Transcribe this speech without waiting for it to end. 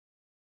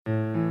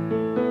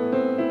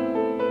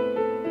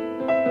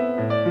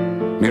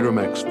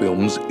Miramax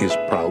Films is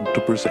proud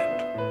to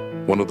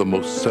present one of the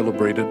most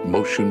celebrated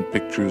motion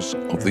pictures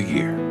of the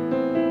year.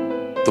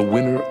 The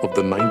winner of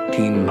the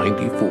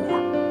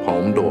 1994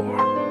 Palme d'Or,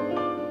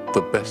 the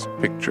best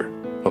picture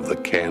of the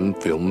Cannes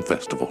Film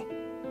Festival.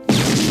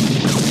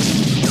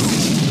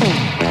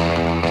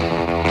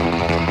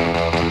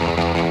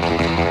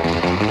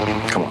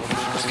 Come on,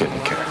 let's get in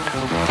character.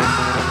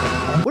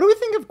 What do we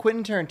think of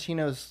Quentin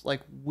Tarantino's like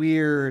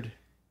weird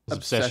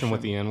obsession with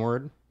the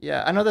N-word?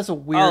 Yeah, I know that's a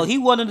weird. Oh, he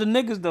one of the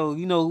niggas though.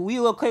 You know, we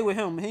okay with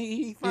him.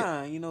 He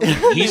fine. You know,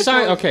 he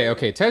signed.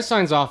 Okay. Ted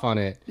signs off on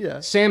it. Yeah.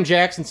 Sam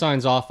Jackson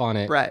signs off on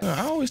it. Right.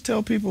 I always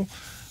tell people,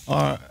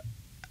 I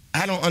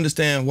don't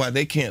understand why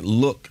they can't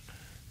look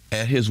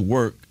at his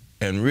work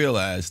and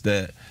realize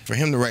that for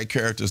him to write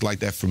characters like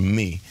that for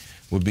me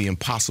would be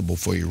impossible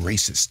for a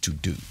racist to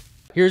do.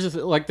 Here's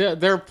the like,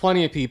 there are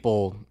plenty of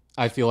people.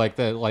 I feel like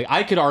that. Like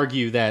I could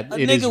argue that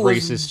it is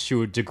racist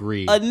to a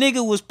degree. A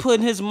nigga was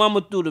putting his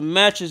mama through the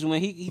mattress when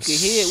he could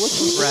hear it.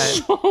 What's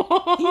right?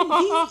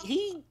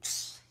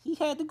 he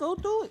had to go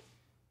through it.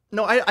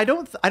 No, I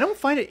don't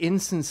find it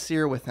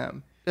insincere with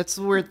him. That's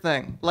the weird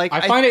thing. Like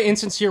I find it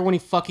insincere when he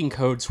fucking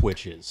code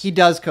switches. He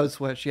does code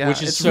switch, yeah.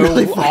 Which is it's so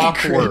really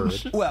awkward.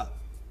 cringe. Well,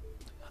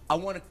 I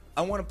want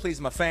to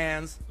please my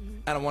fans,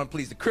 and I want to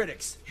please the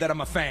critics that are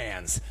my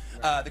fans.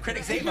 The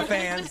critics hate my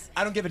fans.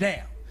 I don't give a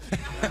damn.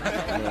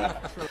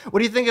 What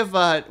do you think of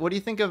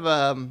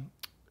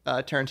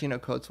Tarantino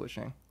code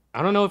switching?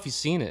 I don't know if you've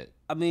seen it.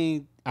 I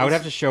mean, I would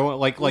have to show it,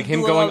 like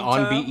him going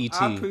on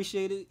BET. I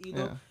appreciate it. You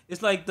know,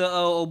 it's like the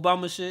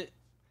Obama shit.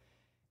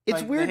 It's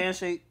like weird. The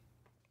handshake.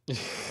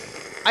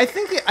 I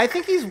think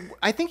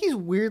he's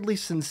weirdly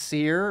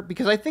sincere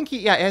because I think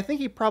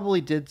he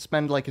probably did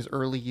spend like his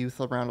early youth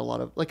around a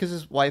lot of like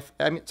his wife.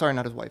 I mean, sorry,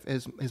 not his wife.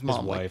 His mom.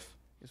 His wife.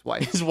 His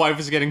wife. His wife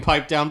is getting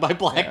piped down by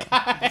black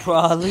guys.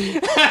 Probably.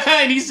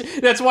 And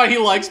that's why he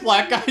likes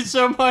black guys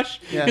so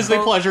much. Because they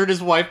pleasured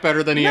his wife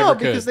better than he ever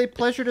could. No, because they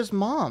pleasured his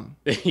mom.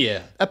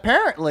 Yeah.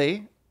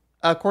 Apparently,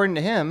 according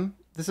to him,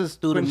 this is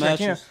through the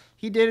mattress.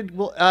 She dated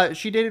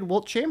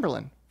Wilt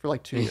Chamberlain for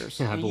like 2 years.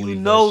 I believe you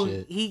know that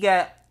shit. He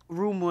got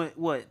room with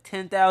what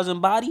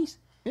 10,000 bodies.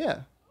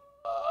 Yeah.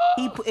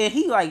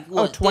 He like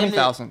what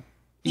 20,000.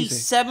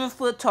 He's 7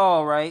 foot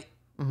tall, right?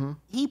 Mm-hmm.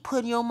 He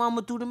put your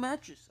mama through the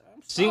mattress.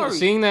 Sorry.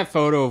 Seeing that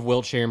photo of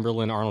Wilt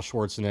Chamberlain, Arnold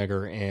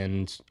Schwarzenegger,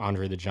 and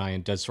Andre the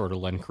Giant does sort of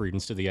lend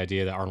credence to the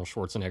idea that Arnold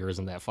Schwarzenegger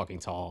isn't that fucking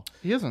tall.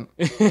 He isn't.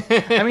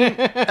 I mean,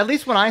 at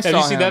least when I saw him.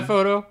 Have you seen that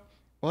photo?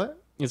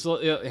 What? It's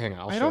hang on.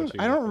 I'll show it to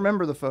you. I don't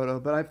remember the photo,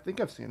 but I think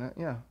I've seen it.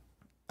 Yeah,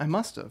 I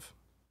must have.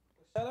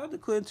 Shout out to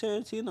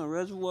Quentin Tarantino,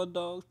 Reservoir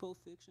Dogs, Pulp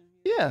Fiction.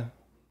 Yeah,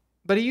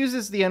 but he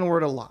uses the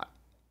N-word a lot,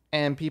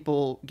 and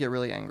people get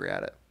really angry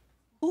at it.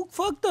 Who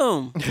fucked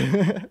them?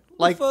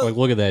 Like,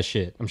 look at that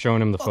shit. I'm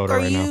showing him the photo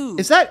right now.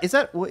 Is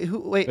that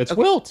who? Wait, it's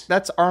Wilt.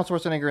 That's Arnold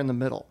Schwarzenegger in the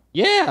middle.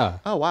 Yeah.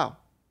 Oh wow.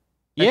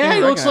 Yeah,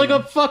 he looks like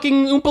a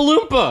fucking Oompa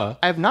Loompa.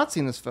 I have not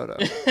seen this photo.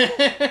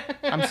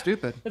 I'm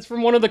stupid. It's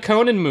from one of the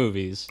Conan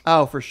movies.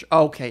 Oh, for sure.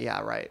 Okay, yeah,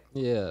 right.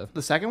 Yeah.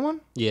 The second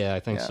one? Yeah, I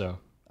think so.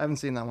 I haven't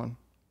seen that one.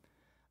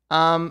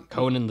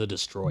 Conan the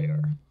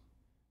Destroyer.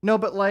 No,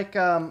 but like,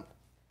 I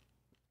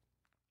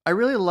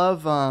really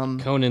love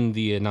Conan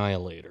the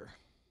Annihilator.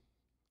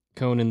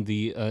 Conan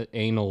the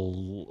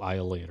Anal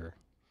Annihilator.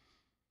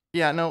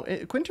 Yeah, no,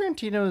 Quentin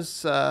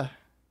Tarantino's.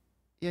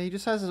 Yeah,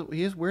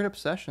 he has weird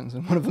obsessions,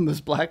 and one of them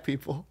is black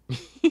people.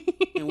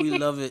 And we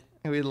love it.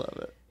 And we love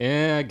it.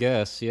 Yeah, I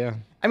guess. Yeah.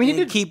 I mean, he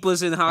And did keep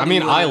us in Hollywood. I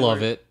mean, I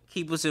love it.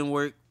 Keep us in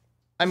work.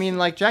 I mean,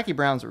 like Jackie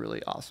Brown's a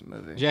really awesome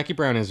movie. Jackie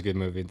Brown is a good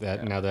movie.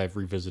 Now that I've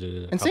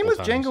revisited it, And same with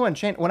Django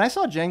Unchained. When I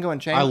saw Django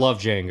Unchained, I love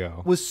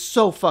Django. Was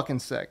so fucking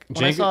sick.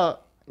 When I saw,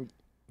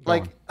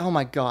 like, oh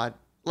my god,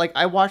 like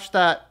I watched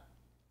that.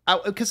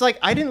 Because like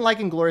I didn't like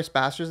Inglourious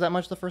Basterds that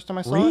much the first time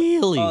I saw it.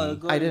 Really?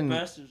 I didn't.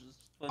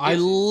 I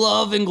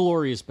love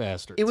Inglourious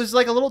Basterds. It was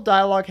like a little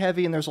dialogue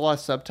heavy, and there's a lot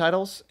of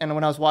subtitles. And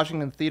when I was watching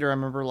it in the theater, I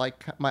remember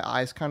like my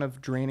eyes kind of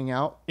draining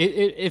out.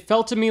 It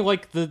felt to me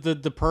like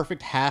the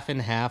perfect half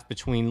and half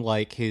between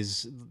like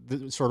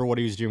sort of what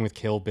he was doing with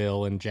Kill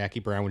Bill and Jackie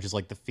Brown, which is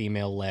like the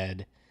female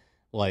led,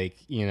 like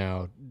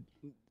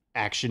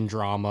action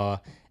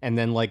drama, and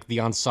then like the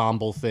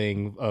ensemble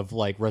thing of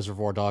like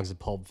Reservoir Dogs and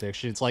Pulp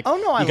Fiction. It's like, oh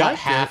no, I you got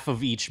half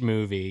of each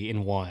movie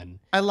in one.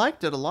 I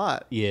liked it a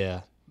lot.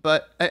 Yeah.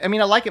 But I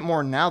mean, I like it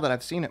more now that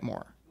I've seen it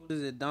more. What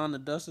is it, Dawn to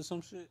Dust or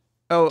some shit?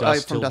 Oh,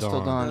 from Dusk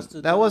Till Dawn.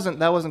 That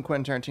wasn't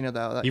Quentin Tarantino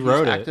though. He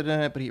wrote it. Acted in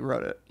it, but he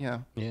wrote it. Yeah.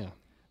 Yeah.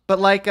 But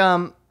like,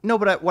 no,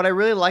 but what I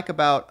really like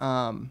about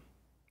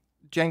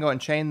Django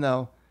Unchained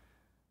though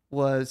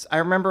was I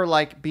remember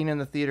like being in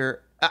the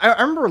theater.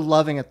 I remember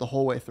loving it the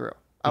whole way through.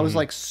 I was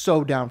like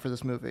so down for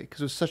this movie because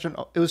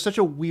it was such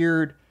a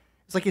weird.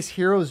 It's like his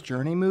hero's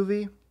journey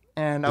movie.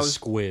 And I was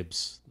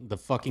squibs, the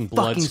fucking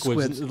blood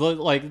squibs.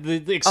 Like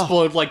they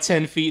explode like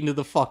 10 feet into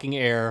the fucking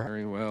air.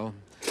 Very well.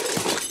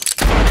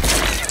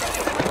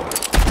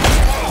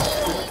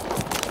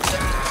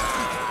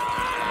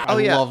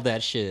 I love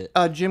that shit.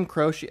 Jim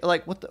Croce,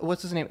 like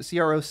what's his name?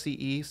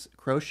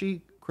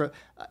 Croce,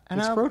 And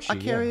It's I Croce,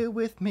 carry yeah. it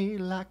with me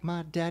like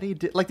my daddy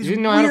did. Like these You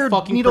didn't know how to weird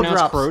fucking needle pronounce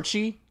drops.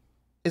 Croce?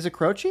 Is it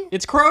Croce?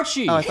 It's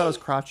Croce. Oh, I thought it was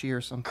Crotchy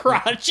or something.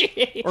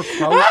 Croce. Or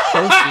Croce.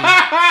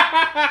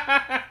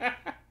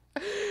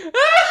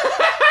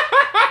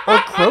 Or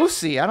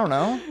Croce. I don't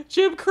know.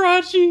 Jim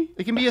Croce.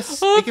 It can be a K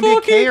or it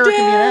can be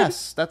an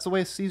S. That's the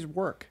way C's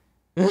work.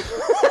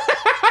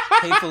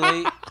 Hateful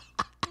Eight.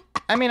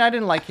 I mean, I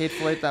didn't like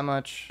Hateful Eight that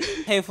much.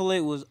 Hateful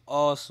Eight was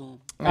awesome.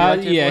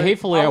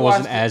 Hateful Eight I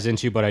wasn't watched it. as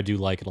into, but I do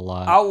like it a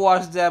lot. I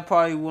watched that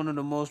probably one of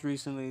the most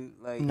recently.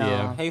 Like, No.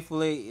 Yeah.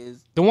 Hateful Eight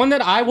is. The one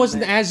that I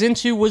wasn't as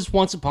into was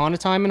Once Upon a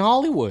Time in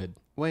Hollywood.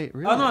 Wait,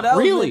 really? Oh no, that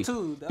Really? was it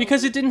too.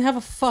 Because it didn't have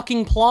a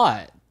fucking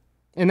plot.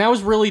 And that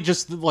was really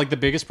just like the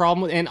biggest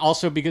problem. And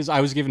also because I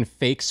was given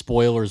fake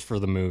spoilers for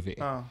the movie.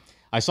 Oh.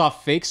 I saw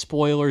fake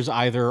spoilers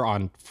either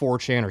on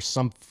 4chan or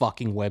some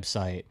fucking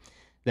website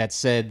that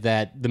said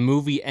that the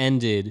movie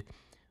ended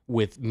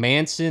with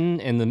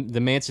Manson and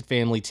the Manson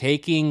family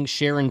taking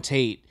Sharon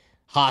Tate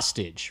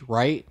hostage,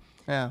 right?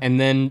 Yeah. And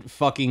then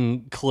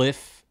fucking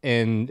Cliff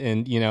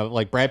and you know,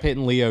 like Brad Pitt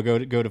and Leo go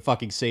to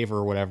fucking save her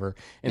or whatever,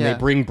 and Yeah. they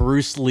bring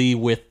Bruce Lee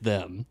with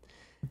them.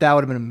 That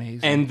would have been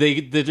amazing. And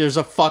there's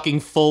a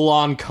fucking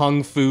full-on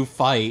kung fu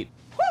fight.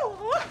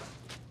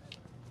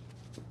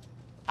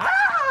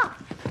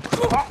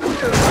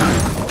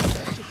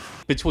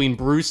 Between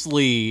Bruce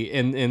Lee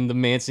and the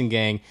Manson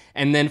gang,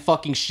 and then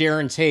fucking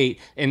Sharon Tate.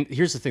 And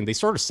here's the thing, they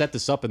sort of set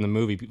this up in the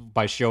movie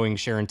by showing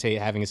Sharon Tate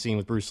having a scene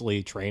with Bruce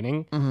Lee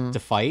training to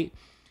fight.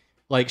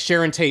 Like,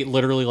 Sharon Tate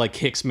literally, like,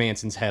 kicks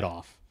Manson's head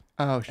off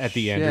at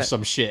the end or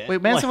some shit. Wait,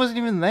 Manson Like- wasn't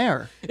even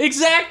there.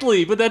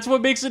 Exactly, but that's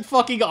what makes it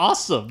fucking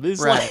awesome. It's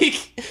Right.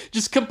 like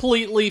just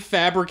completely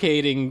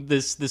fabricating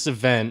this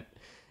event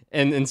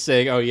and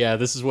saying, "Oh yeah,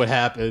 this is what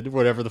happened,"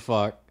 whatever the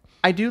fuck.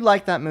 I do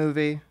like that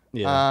movie.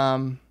 Yeah.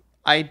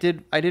 I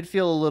did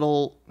feel a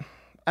little,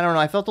 I don't know,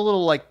 I felt a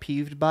little like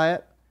peeved by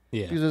it.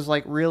 Yeah. Because it was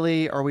like,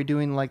 really, are we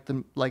doing like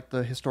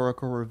the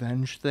historical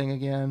revenge thing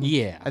again?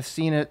 Yeah. I've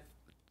seen it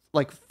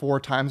like 4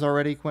 times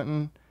already,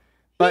 Quentin.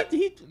 But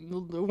he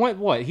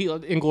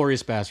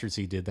Inglourious Basterds,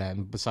 he did that,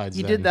 and besides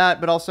he then- did that,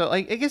 but also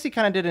like I guess he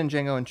kind of did it in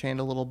Django Unchained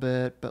a little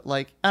bit, but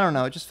like I don't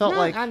know, it just felt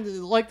like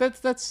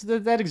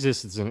that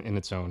exists in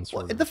its own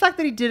sort of. the fact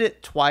that he did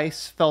it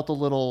twice felt a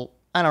little,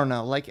 I don't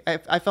know, like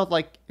I felt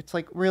like it's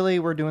like, really,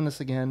 we're doing this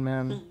again,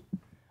 man.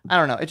 I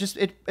don't know. It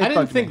I didn't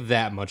bugged think me.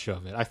 that much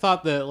of it. I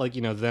thought that, like,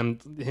 you know,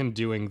 him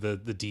doing the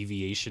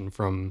deviation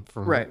from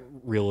Right.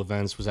 real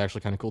events was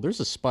actually kind of cool.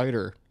 There's a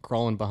spider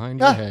crawling behind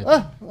your head.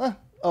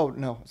 Oh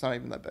no, it's not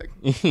even that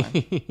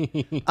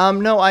big.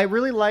 No, I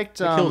really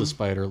liked. I killed a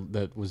spider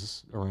that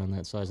was around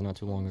that size not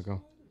too long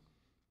ago.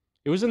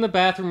 It was in the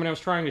bathroom when I was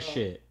trying to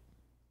shit.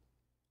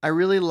 I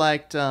really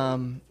liked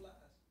Django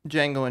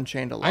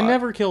Unchained a lot. I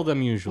never kill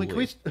them usually.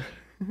 Wait,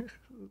 can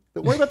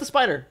we... Worry about the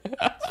spider.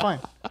 It's fine.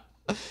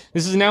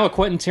 This is now a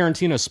Quentin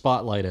Tarantino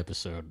spotlight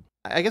episode.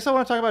 I guess I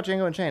want to talk about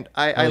Django Unchained.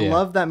 I yeah.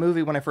 loved that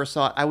movie when I first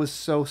saw it. I was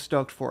so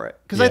stoked for it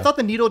because I Yeah. thought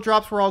the needle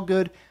drops were all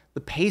good. The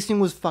pacing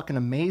was fucking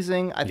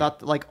amazing. I thought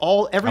that, like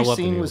every I love the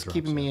scene needle was drops,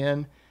 keeping me yeah.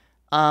 in.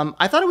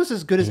 I thought it was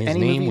as good as His any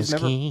name movie was he's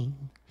ever.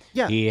 King.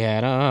 Yeah. He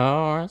had a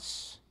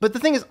horse. But the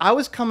thing is, I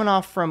was coming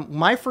off from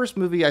my first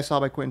movie I saw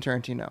by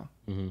Quentin Tarantino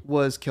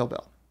was Kill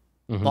Bill,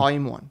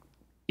 Volume 1,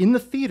 in the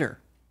theater.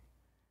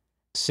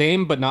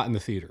 Same, but not in the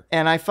theater.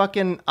 And I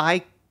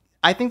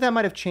think that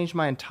might have changed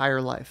my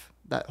entire life,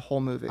 that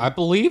whole movie. I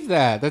believe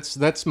that.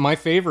 That's my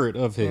favorite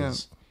of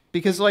his.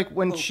 Because like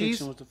when Pulp she's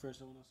Fiction was the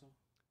first one I saw.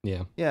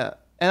 Yeah. yeah,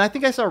 and I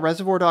think I saw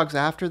Reservoir Dogs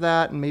after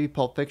that, and maybe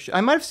Pulp Fiction. I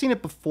might have seen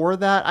it before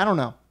that. I don't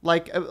know.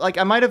 Like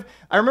I might have.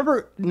 I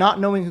remember not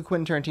knowing who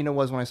Quentin Tarantino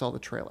was when I saw the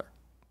trailer,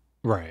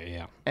 Right,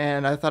 yeah.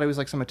 and I thought he was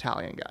like some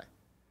Italian guy.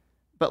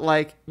 But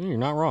like You're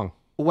not wrong.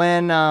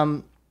 when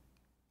I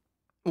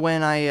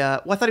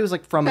thought he was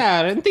like from.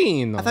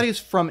 Tarantino. I thought he was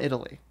from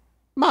Italy.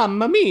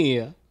 Mamma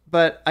mia.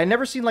 But I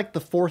never seen like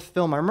the 4th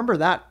film. I remember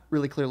that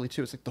really clearly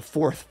too. It's like the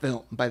 4th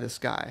film by this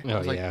guy. I Oh,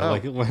 was like, yeah.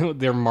 Like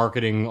they're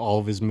marketing all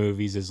of his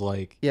movies as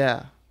like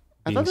yeah.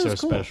 I being thought that so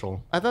was cool.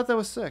 special. I thought that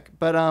was sick.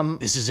 But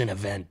This is an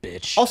event,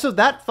 bitch. also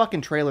that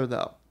fucking trailer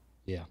though.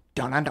 Yeah.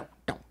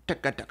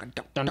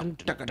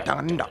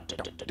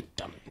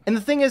 And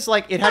the thing is,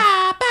 like, it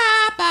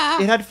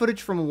had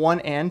footage from 1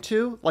 and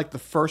 2, like the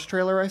first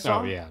trailer I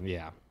saw. Oh, yeah,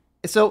 yeah.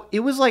 So it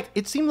was like,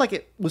 it seemed like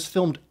it was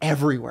filmed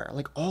everywhere,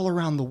 like all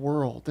around the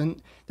world.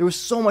 And there was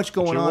so much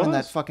going on in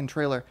that fucking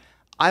trailer.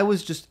 I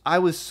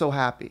was so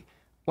happy.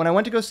 When I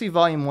went to go see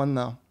Volume 1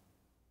 though,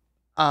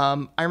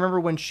 I remember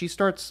when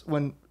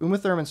Uma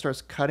Thurman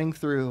starts cutting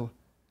through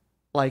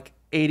like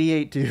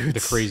 88 dudes. The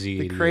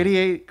crazy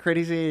 88.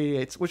 Crazy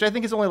 88s, which I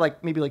think is only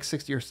like maybe like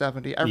 60 or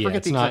 70. I forget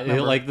it's the exact not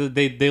number. like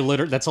they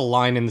literally, that's a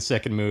line in the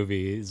second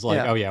movie. It's like,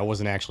 Yeah. oh yeah, it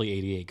wasn't actually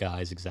 88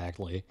 guys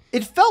exactly.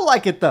 It felt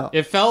like it though.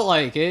 It felt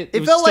like it.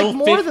 It was felt like still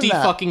more than 50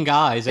 that. fucking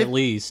guys at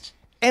least.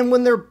 And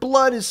when their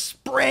blood is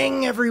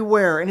spraying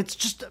everywhere and it's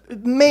just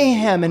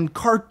mayhem and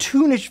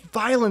cartoonish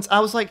violence, I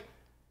was like,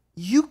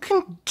 you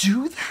can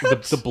do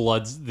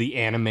that? The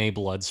anime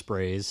blood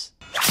sprays.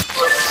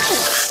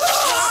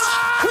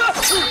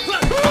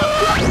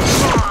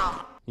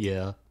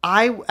 Yeah.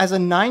 As a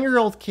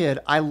 9-year-old kid,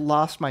 I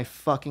lost my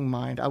fucking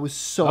mind. I was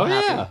so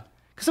happy. Yeah.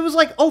 Because it was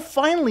like, oh,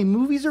 finally,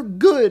 movies are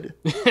good.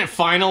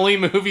 Finally,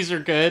 movies are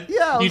good?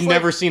 Yeah. You'd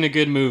never seen a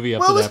good movie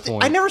up to that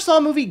point. I never saw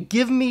a movie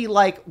give me,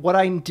 like, what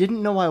I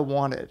didn't know I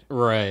wanted.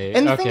 Right.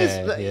 And the thing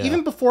is,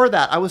 even before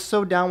that, I was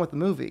so down with the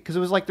movie. Because it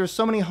was like, there's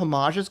so many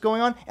homages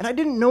going on. And I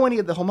didn't know any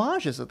of the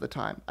homages at the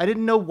time. I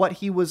didn't know what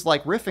he was,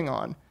 like, riffing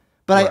on.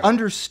 But I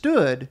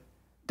understood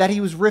that he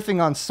was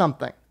riffing on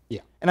something.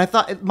 Yeah. And I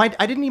thought,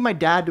 I didn't need my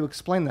dad to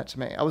explain that to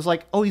me. I was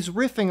like, oh, he's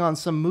riffing on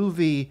some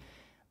movie,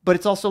 but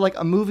it's also like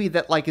a movie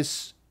that like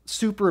is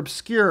super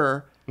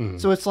obscure.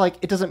 So it's like,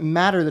 it doesn't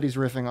matter that he's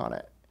riffing on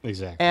it.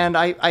 Exactly. And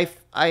I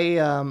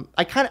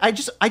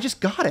just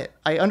got it.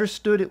 I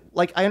understood it.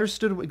 Like I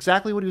understood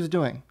exactly what he was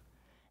doing.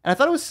 And I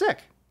thought it was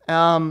sick.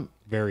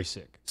 Very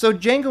sick. So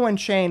Django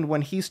Unchained,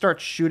 when he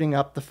starts shooting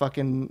up the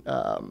fucking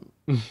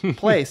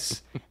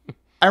place,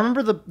 I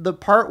remember the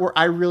part where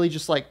I really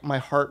just like my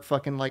heart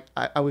fucking like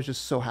I was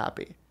just so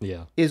happy.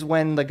 Yeah. Is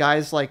when the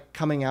guy's like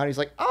coming out, he's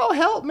like, "Oh,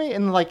 help me!"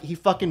 and like he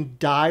fucking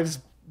dives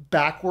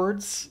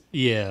backwards.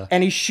 Yeah.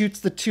 And he shoots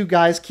the two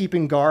guys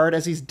keeping guard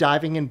as he's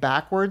diving in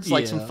backwards,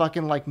 like some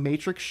fucking like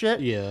Matrix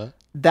shit. Yeah.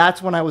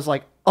 That's when I was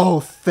like,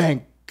 "Oh,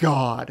 thank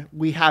God,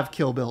 we have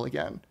Kill Bill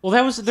again." Well,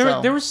 that was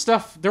there was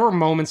stuff. There were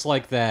moments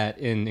like that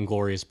in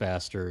Inglourious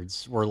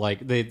Basterds where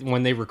like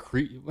when they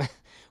recruit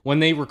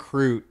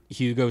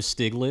Hugo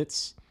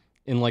Stiglitz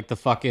in like the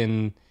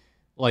fucking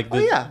like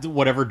the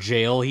whatever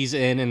jail he's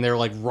in, and they're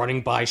like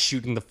running by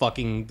shooting the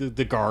fucking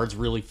the guards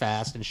really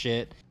fast and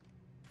shit.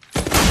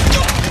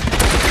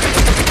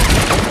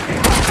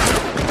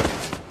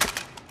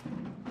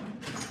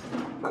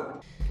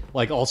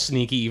 Like all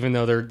sneaky, even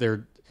though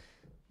they're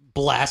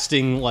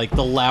blasting like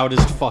the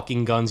loudest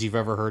fucking guns you've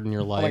ever heard in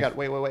your life. Oh my God!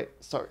 Wait!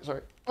 Sorry.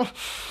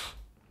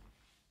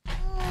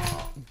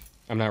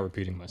 I'm not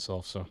repeating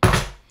myself, so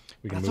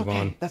we can move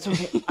on. That's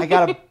okay. I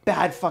got a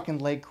bad fucking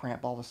leg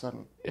cramp all of a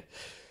sudden.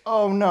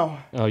 Oh no.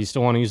 Oh, you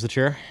still want to use the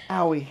chair?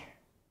 Owie.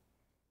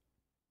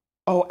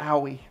 Oh,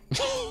 owie.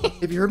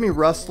 If you heard me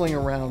rustling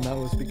around, that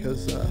was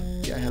because I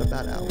had a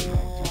bad owie.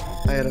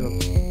 I had a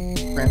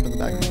cramp in the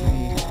back of my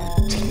knee.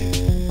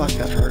 Fuck,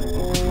 that hurt.